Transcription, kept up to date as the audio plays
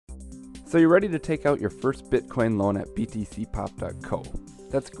So you're ready to take out your first Bitcoin loan at btcpop.co.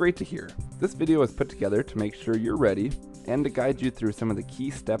 That's great to hear. This video was put together to make sure you're ready and to guide you through some of the key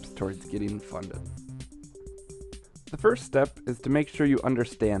steps towards getting funded. The first step is to make sure you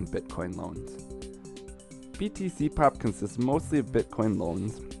understand Bitcoin loans. BTCPop consists mostly of Bitcoin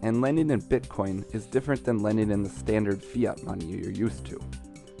loans, and lending in Bitcoin is different than lending in the standard fiat money you're used to.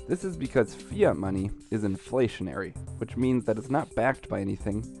 This is because fiat money is inflationary, which means that it's not backed by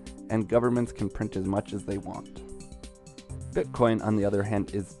anything, and governments can print as much as they want. Bitcoin, on the other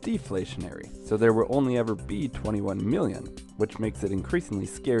hand, is deflationary, so there will only ever be 21 million, which makes it increasingly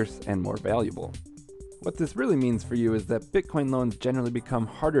scarce and more valuable. What this really means for you is that Bitcoin loans generally become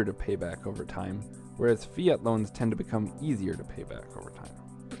harder to pay back over time, whereas fiat loans tend to become easier to pay back over time.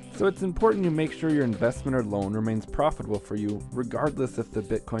 So it's important you make sure your investment or loan remains profitable for you, regardless if the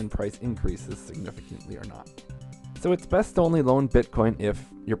Bitcoin price increases significantly or not. So it's best to only loan Bitcoin if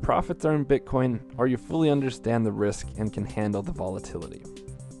your profits are in Bitcoin or you fully understand the risk and can handle the volatility.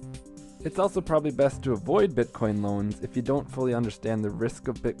 It's also probably best to avoid Bitcoin loans if you don't fully understand the risk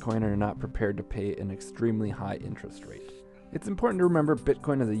of Bitcoin or are not prepared to pay an extremely high interest rate. It's important to remember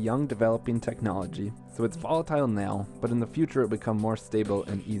Bitcoin is a young developing technology, so it's volatile now, but in the future it will become more stable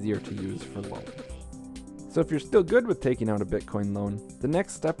and easier to use for loans. So if you're still good with taking out a Bitcoin loan, the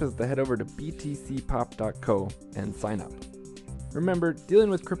next step is to head over to btcpop.co and sign up. Remember, dealing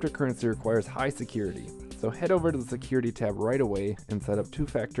with cryptocurrency requires high security, so head over to the security tab right away and set up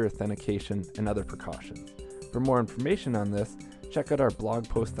two-factor authentication and other precautions. For more information on this, check out our blog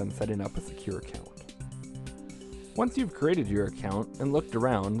post on setting up a secure account. Once you've created your account and looked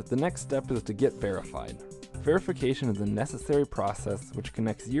around, the next step is to get verified. Verification is a necessary process which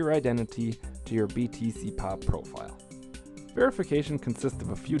connects your identity to your BTCPop profile. Verification consists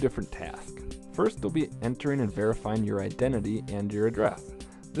of a few different tasks. First, you'll be entering and verifying your identity and your address.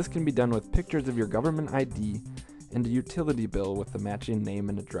 This can be done with pictures of your government ID and a utility bill with the matching name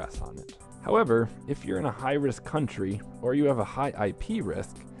and address on it. However, if you're in a high-risk country or you have a high IP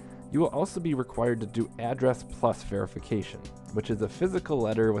risk, you will also be required to do Address Plus verification, which is a physical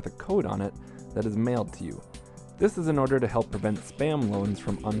letter with a code on it that is mailed to you. This is in order to help prevent spam loans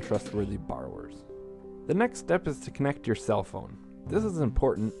from untrustworthy borrowers. The next step is to connect your cell phone. This is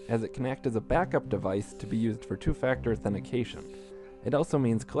important as it can act as a backup device to be used for two-factor authentication. It also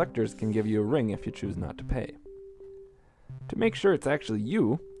means collectors can give you a ring if you choose not to pay. To make sure it's actually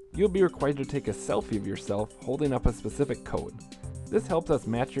you, you'll be required to take a selfie of yourself holding up a specific code. This helps us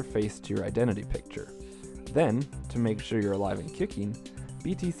match your face to your identity picture. Then, to make sure you're alive and kicking,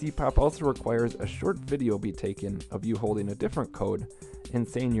 BTCPop also requires a short video be taken of you holding a different code and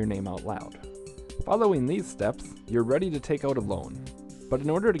saying your name out loud. Following these steps, you're ready to take out a loan. But in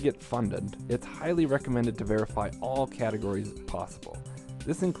order to get funded, it's highly recommended to verify all categories possible.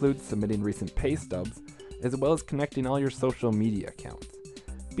 This includes submitting recent pay stubs, as well as connecting all your social media accounts.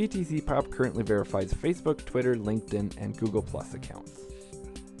 BTCPop currently verifies Facebook, Twitter, LinkedIn, and Google Plus accounts.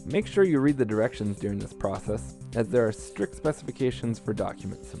 Make sure you read the directions during this process, as there are strict specifications for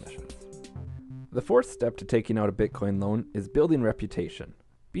document submissions. The fourth step to taking out a Bitcoin loan is building reputation.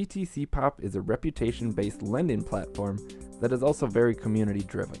 BTCPop is a reputation-based lending platform that is also very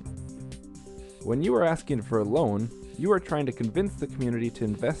community-driven. When you are asking for a loan, you are trying to convince the community to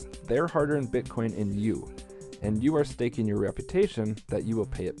invest their hard-earned Bitcoin in you, and you are staking your reputation that you will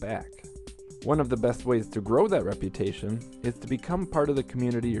pay it back. One of the best ways to grow that reputation is to become part of the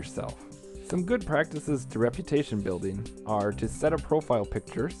community yourself. Some good practices to reputation building are to set a profile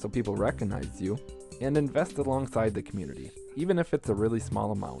picture so people recognize you, and invest alongside the community, even if it's a really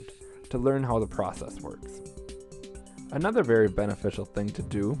small amount, to learn how the process works. Another very beneficial thing to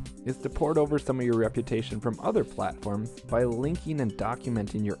do is to port over some of your reputation from other platforms by linking and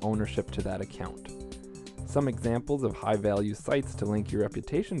documenting your ownership to that account. Some examples of high-value sites to link your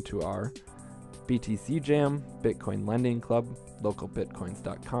reputation to are BTC Jam, Bitcoin Lending Club,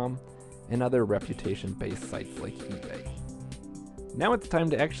 localbitcoins.com, and other reputation-based sites like eBay. Now it's time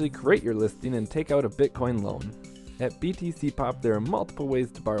to actually create your listing and take out a Bitcoin loan. At BTCPop, there are multiple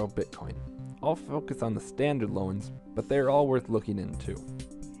ways to borrow Bitcoin. I'll focus on the standard loans, but they are all worth looking into.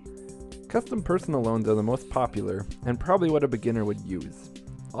 Custom personal loans are the most popular and probably what a beginner would use.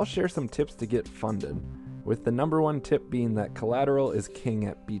 I'll share some tips to get funded, with the number one tip being that collateral is king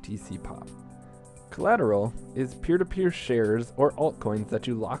at BTCPop. Collateral is peer-to-peer shares or altcoins that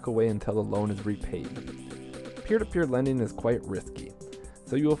you lock away until the loan is repaid. Peer-to-peer lending is quite risky,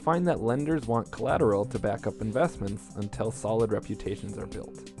 so you will find that lenders want collateral to back up investments until solid reputations are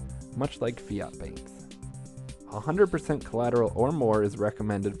built, much like fiat banks. 100% collateral or more is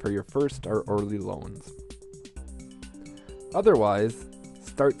recommended for your first or early loans. Otherwise,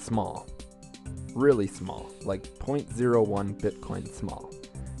 start small. really small, like 0.01 Bitcoin small.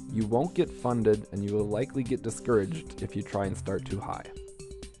 You won't get funded and you will likely get discouraged if you try and start too high.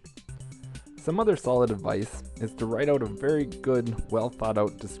 Some other solid advice is to write out a very good, well thought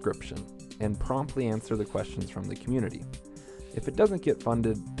out description and promptly answer the questions from the community. If it doesn't get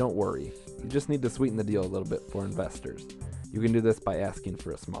funded, don't worry. You just need to sweeten the deal a little bit for investors. You can do this by asking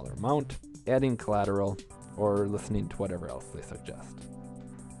for a smaller amount, adding collateral, or listening to whatever else they suggest.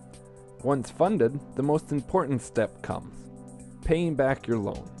 Once funded, the most important step comes: paying back your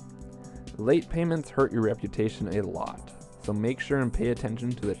loan. Late payments hurt your reputation a lot, so make sure and pay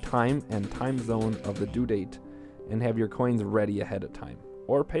attention to the time and time zone of the due date and have your coins ready ahead of time,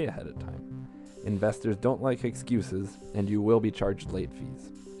 or pay ahead of time. Investors don't like excuses, and you will be charged late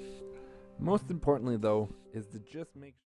fees. Most importantly though, is to just make